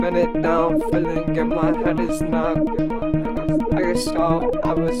it down, feeling good, my head is knocked. I get stalled,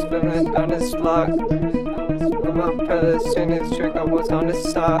 I was feeling down this block. With my pillars in this trick, I was on the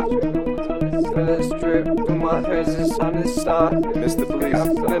stop. Pillars drip through my hairs, it's on the stop. Mr. Police.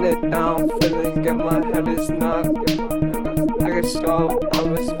 I'm feeling it down, feeling good, my head is knocked. I get stalled, I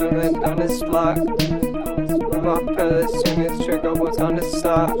was feeling down this block. With my pillars in this trick, I was on the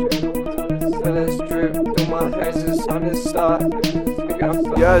stop. Pillars drip through my hairs, it's on the stop.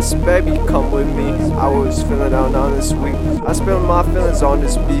 Yes, baby, come with me. I was feeling down on this week. I spilled my feelings on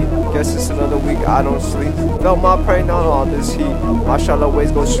this beat. Guess it's another week I don't sleep. Felt my pain on all this heat. My shallow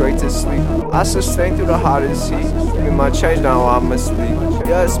ways go straight to sleep. I sustain through the hottest heat. Give me my change now, I'm asleep.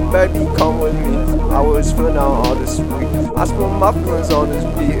 Yes, baby, come with me. I was feeling down all this week. I spilled my feelings on this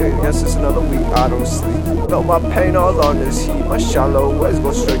beat. Guess it's another week I don't sleep. Felt my pain all on this heat. My shallow ways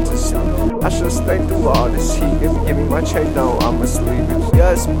go straight to sleep. I should stay through all this heat. Give me my change now, I'm asleep.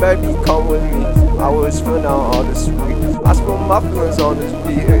 Yes, baby, come with me. I was feeling down all this week. I spilled my feelings on this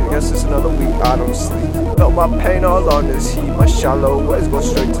beat. Guess it's another week I don't sleep. Felt my pain all on this heat. My shallow ways go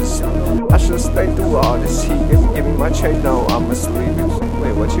straight to sleep. I should stay through all this heat. Give me my change now, I'm asleep.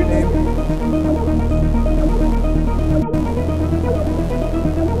 Wait, what's your name?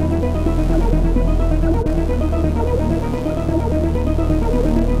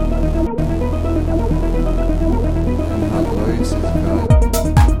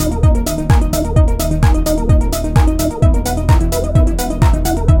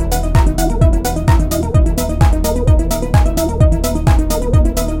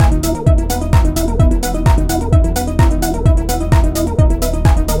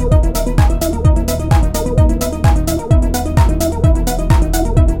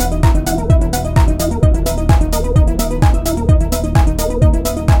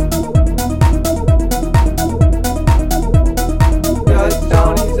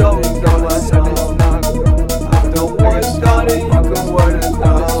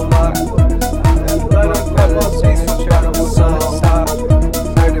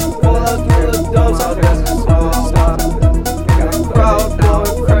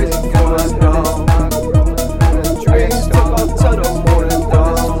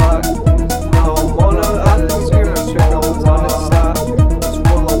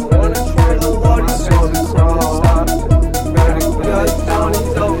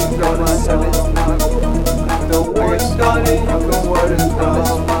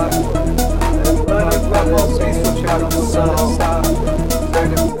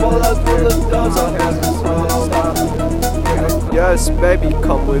 Yes, baby,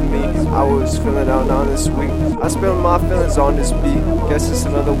 come with me. I was feeling down on this week. I spilled my feelings on this beat. Guess it's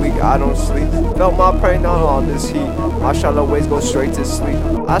another week I don't sleep. Felt my pain on all this heat. My shallow ways go straight to sleep.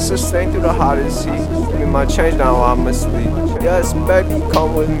 I sustain through the hottest heat. Give me my change now, I'm asleep. Yes, baby,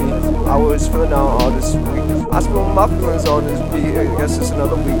 come with me. I was feeling down all this week. I spilled my feelings on this beat. Guess it's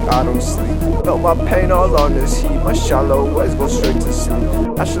another week I don't sleep. Felt my pain all on this heat. My shallow ways go straight to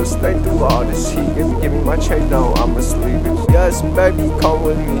sleep. I should stay through all this heat. Give me my change now, I'm asleep. Yes, baby, come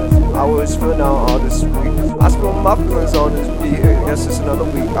with me. I was feeling down all this week. I spilled my feelings on this beat. Guess it's another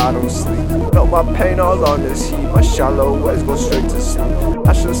week I don't sleep. Felt my pain all on this heat. My shallow ways go straight to sleep.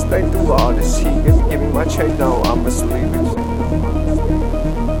 I should stay through all this heat. Give me my change now, I'm asleep.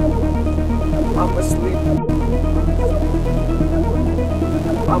 I'm asleep.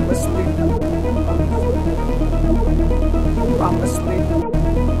 I'm asleep. I'm asleep.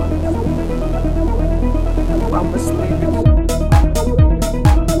 I'm asleep.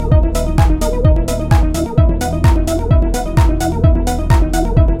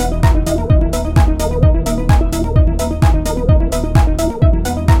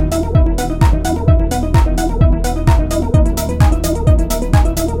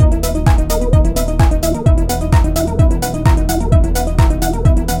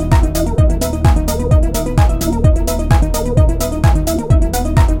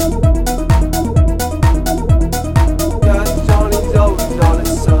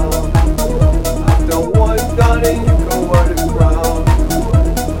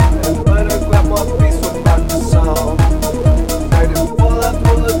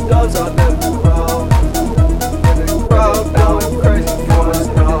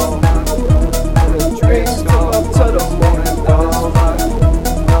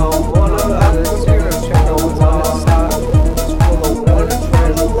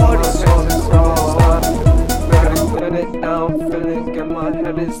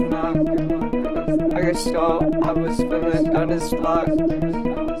 I get stalled, I was feeling down this block.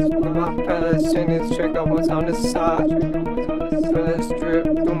 With my pillars in this trick, I was on the side. Pillars drip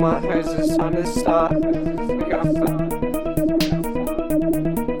through my hairs, it's on the stop.